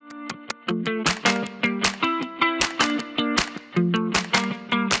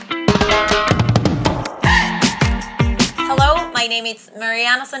Hello, my name is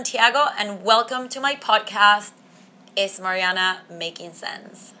Mariana Santiago, and welcome to my podcast, Is Mariana Making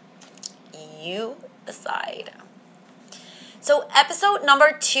Sense? You decide. So episode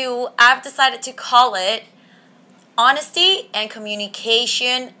number 2, I've decided to call it Honesty and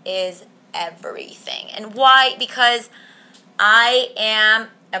Communication is Everything. And why? Because I am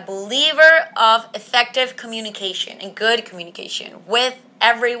a believer of effective communication and good communication with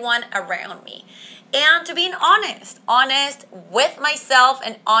everyone around me. And to being honest with myself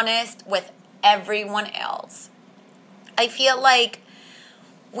and honest with everyone else. I feel like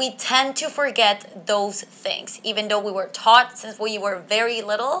we tend to forget those things. Even though we were taught since we were very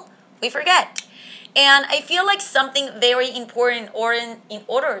little, we forget. And I feel like something very important in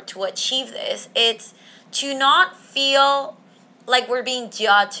order to achieve this, it's to not feel like we're being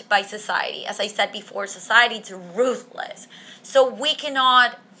judged by society. As I said before, society is ruthless. So we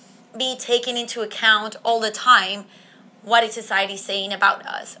cannot be taken into account all the time what is society saying about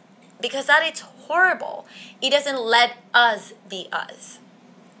us. Because that is horrible. It doesn't let us be us.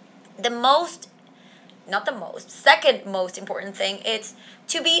 Second most important thing is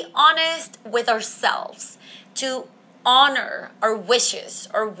to be honest with ourselves, to honor our wishes,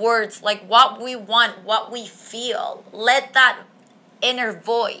 our words, like what we want, what we feel. Let that inner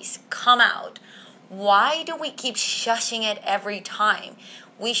voice come out. Why do we keep shushing it every time?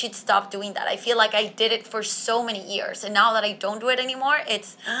 We should stop doing that. I feel like I did it for so many years, and now that I don't do it anymore,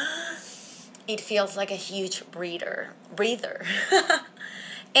 it feels like a huge breather.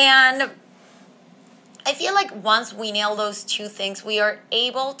 And I feel like once we nail those two things, we are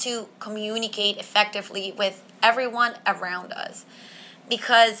able to communicate effectively with everyone around us.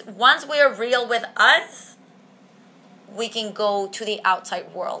 Because once we are real with us, we can go to the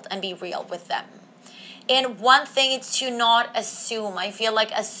outside world and be real with them. And one thing is to not assume. I feel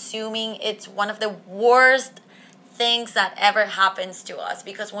like assuming it's one of the worst things that ever happens to us.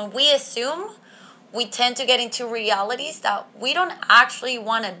 Because when we assume, we tend to get into realities that we don't actually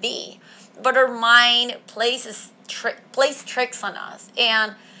want to be. But our mind plays tricks on us.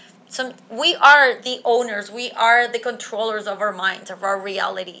 And we are the owners. We are the controllers of our minds, of our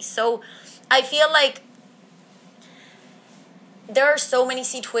reality. So I feel like there are so many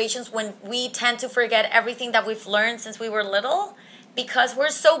situations when we tend to forget everything that we've learned since we were little because we're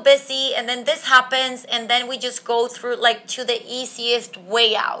so busy, and then this happens, and then we just go through like to the easiest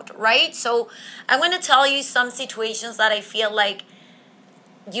way out, right? So I'm going to tell you some situations that I feel like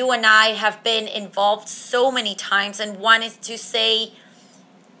you and I have been involved so many times, and one is to say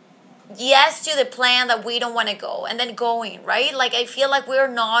yes to the plan that we don't want to go, and then going, right? Like I feel like we're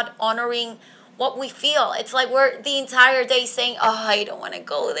not honoring what we feel. It's like we're the entire day saying, oh, I don't want to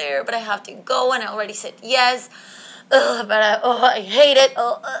go there, but I have to go, and I already said yes, but I hate it.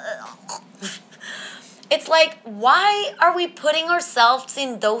 It's like, why are we putting ourselves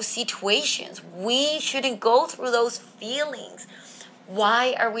in those situations? We shouldn't go through those feelings.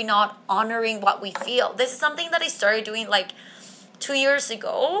 Why are we not honoring what we feel? This is something that I started doing like 2 years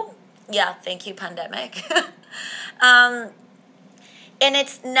ago. Yeah, thank you, pandemic. And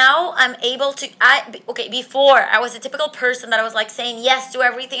it's now I'm able to, before I was a typical person that I was like saying yes to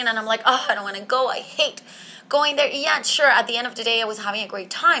everything, and I'm like, oh, I don't want to go. I hate going there. Yeah, sure, at the end of the day, I was having a great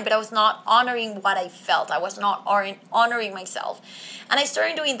time, but I was not honoring what I felt. I was not honoring myself. And I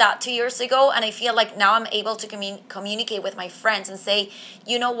started doing that 2 years ago, and I feel like now I'm able to communicate with my friends and say,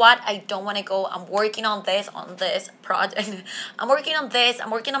 you know what, I don't want to go. I'm working on this project. I'm working on this. I'm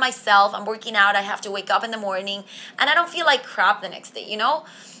working on myself. I'm working out. I have to wake up in the morning, and I don't feel like crap the next day,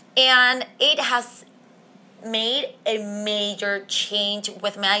 And it has made a major change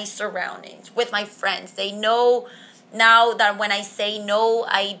with my surroundings, with my friends. They know now that when I say no,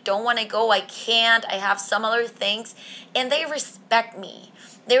 I don't want to go, I can't, I have some other things, and they respect me.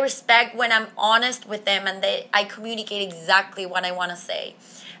 They respect when I'm honest with them, and I communicate exactly what I want to say.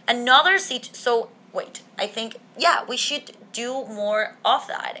 I think, we should do more of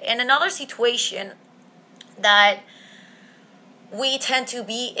that. And another situation that we tend to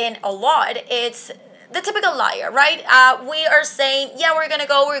be in a lot, it's the typical liar, right? We are saying, we're gonna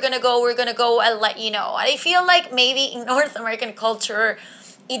go, I'll let you know. And I feel like maybe in North American culture,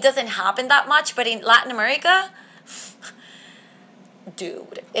 it doesn't happen that much, but in Latin America,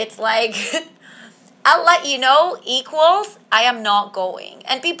 dude, it's like, I'll let you know equals I am not going.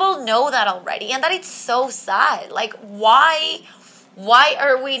 And people know that already, and that it's so sad. Like, why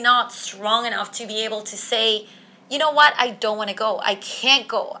are we not strong enough to be able to say, you know what, I don't want to go. I can't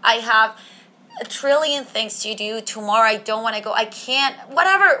go. I have a trillion things to do tomorrow. I don't want to go. I can't.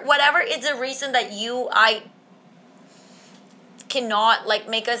 Whatever is the reason that I cannot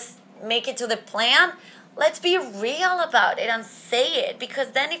make us make it to the plan, let's be real about it and say it,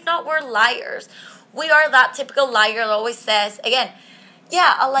 because then if not, we're liars. We are that typical liar that always says, again,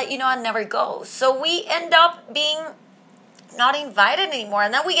 yeah, I'll let you know, and never go. So we end up being not invited anymore,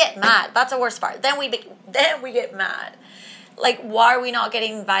 and then we get mad. That's the worst part. Then we get mad. Like, why are we not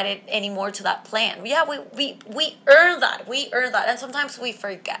getting invited anymore to that plan? Yeah, we earn that. We earn that, and sometimes we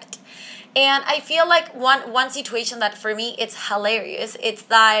forget. And I feel like one situation that for me it's hilarious. It's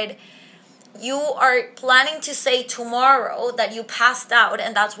that you are planning to say tomorrow that you passed out,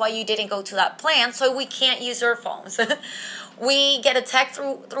 and that's why you didn't go to that plan. So we can't use our phones. We get a text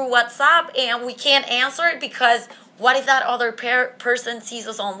through WhatsApp, and we can't answer it because what if that other person sees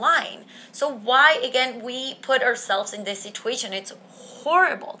us online? So why, again, we put ourselves in this situation? It's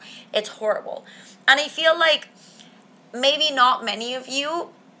horrible. It's horrible. And I feel like maybe not many of you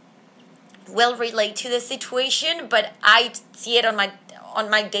will relate to this situation, but I see it on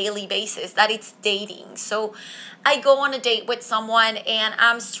my daily basis, that it's dating. So I go on a date with someone, and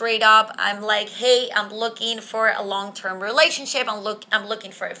I'm straight up, I'm like, hey, I'm looking for a long-term relationship. I'm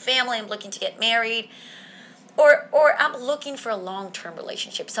looking for a family. I'm looking to get married. Or I'm looking for a long-term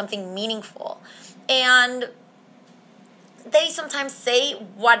relationship, something meaningful. And they sometimes say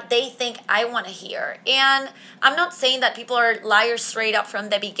what they think I want to hear. And I'm not saying that people are liars straight up from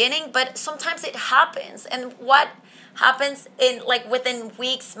the beginning, but sometimes it happens. And what happens in, like, within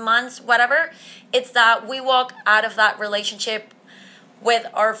weeks, months, whatever, it's that we walk out of that relationship with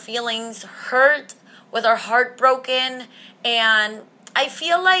our feelings hurt, with our heart broken. And I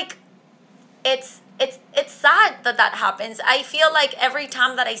feel like it's sad that happens. I feel like every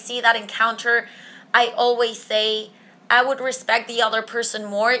time that I see that encounter, I always say I would respect the other person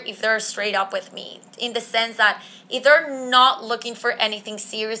more if they're straight up with me, in the sense that if they're not looking for anything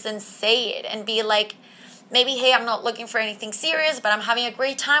serious, then say it and be like, maybe, hey, I'm not looking for anything serious, but I'm having a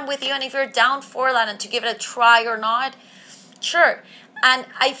great time with you, and if you're down for that and to give it a try or not, sure. And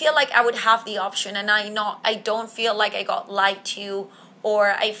I feel like I would have the option, and I don't feel like I got lied to,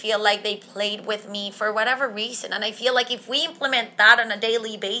 or I feel like they played with me for whatever reason. And I feel like if we implement that on a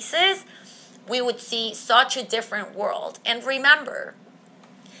daily basis, we would see such a different world. And remember,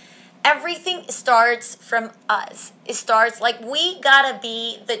 everything starts from us. It starts, like, we gotta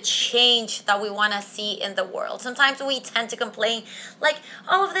be the change that we want to see in the world. Sometimes we tend to complain, like,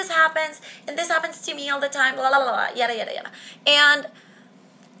 all of this happens, and this happens to me all the time, blah, blah, blah, blah, yada, yada, yada. And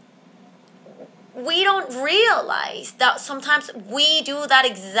we don't realize that sometimes we do that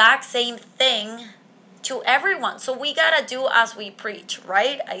exact same thing to everyone. So we gotta do as we preach,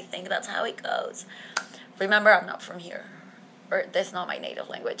 right? I think that's how it goes. Remember, I'm not from here, or this is not my native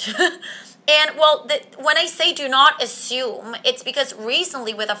language. And well, when I say do not assume, it's because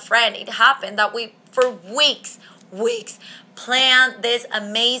recently with a friend, it happened that we, for weeks, planned this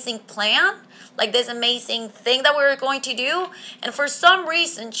amazing plan, like this amazing thing that we were going to do. And for some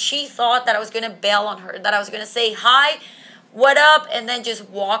reason, she thought that I was going to bail on her, that I was going to say, hi, what up, and then just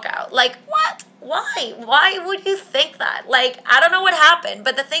walk out. Like, what? Why? Why would you think that? Like, I don't know what happened,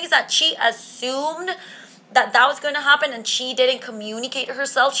 but the thing is that she assumed that was going to happen, and she didn't communicate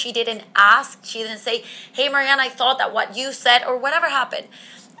herself. She didn't ask. She didn't say, hey, Mariana, I thought that what you said, or whatever happened,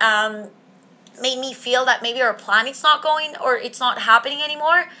 made me feel that maybe our plan is not going, or it's not happening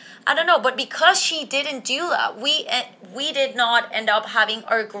anymore. I don't know, but because she didn't do that, we did not end up having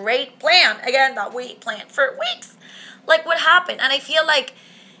our great plan, again, that we planned for weeks. Like, what happened? And I feel like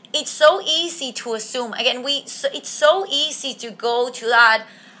it's so easy to assume. Again, it's so easy to go to that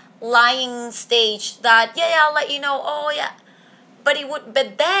lying stage that, yeah, I'll let you know, oh, yeah. But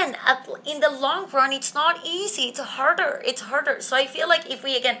then in the long run, it's not easy. It's harder. So I feel like if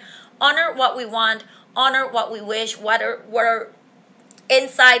we, again, honor what we want, honor what we wish, what our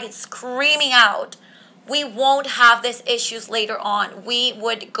inside is screaming out, we won't have these issues later on. We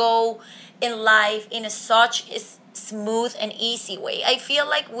would go in life in such a smooth and easy way. I feel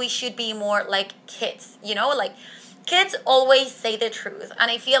like we should be more like kids, like kids always say the truth, and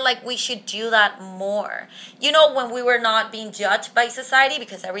I feel like we should do that more. When we were not being judged by society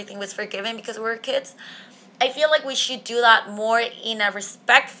because everything was forgiven because we were kids, I feel like we should do that more in a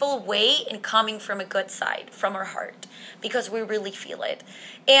respectful way and coming from a good side, from our heart, because we really feel it.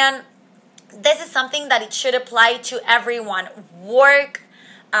 And this is something that it should apply to everyone. Work,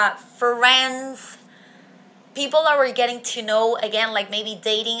 friends, people that we're getting to know, again, like maybe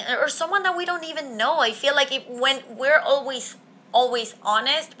dating, or someone that we don't even know. I feel like when we're always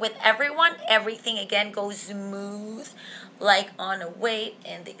honest with everyone, everything, again, goes smooth, like on a wave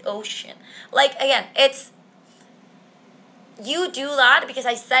in the ocean. Like, again, you do that, because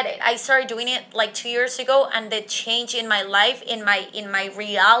I said it. I started doing it like 2 years ago, and the change in my life, in my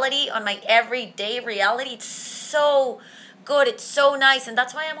reality, on my everyday reality, it's so good. It's so nice, and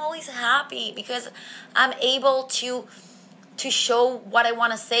that's why I'm always happy, because I'm able to show what I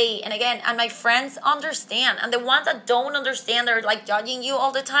want to say. And again, and my friends understand, and the ones that don't understand, they're like judging you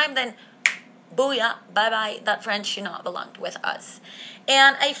all the time, then booyah, bye-bye, that friend should not belong with us.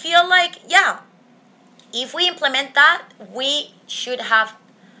 And I feel like, yeah, if we implement that, we should have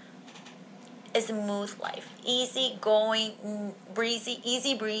a smooth life. Easy going, breezy,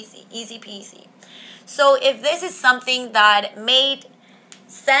 easy breezy, easy peasy. So if this is something that made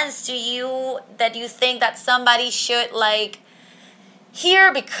sense to you, that you think that somebody should like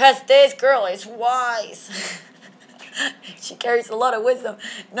hear because this girl is wise. She carries a lot of wisdom.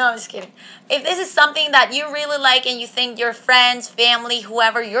 No, I'm just kidding. If this is something that you really like, and you think your friends, family,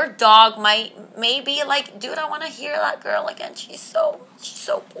 whoever, your dog may be like, dude, I want to hear that girl again. She's so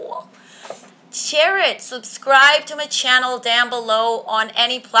cool. Share it. Subscribe to my channel down below on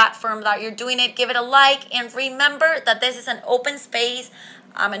any platform that you're doing it. Give it a like, and remember that this is an open space.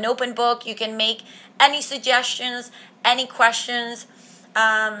 I'm an open book. You can make any suggestions, any questions.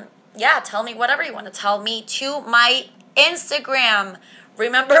 Yeah, tell me whatever you want to tell me to my Instagram.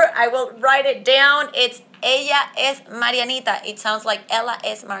 Remember, I will write it down. It's Ella es Marianita. It sounds like Ella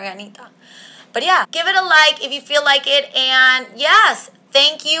es Marianita. But yeah, give it a like if you feel like it. And yes,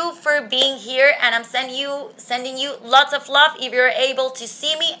 thank you for being here. And I'm sending you lots of love. If you're able to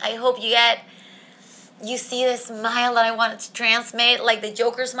see me, I hope you see the smile that I wanted to transmit, like the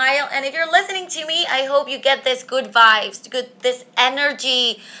Joker smile. And if you're listening to me, I hope you get this good vibes, this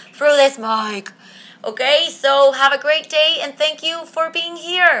energy through this mic. Okay, so have a great day, and thank you for being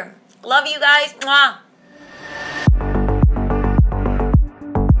here. Love you guys. Mwah.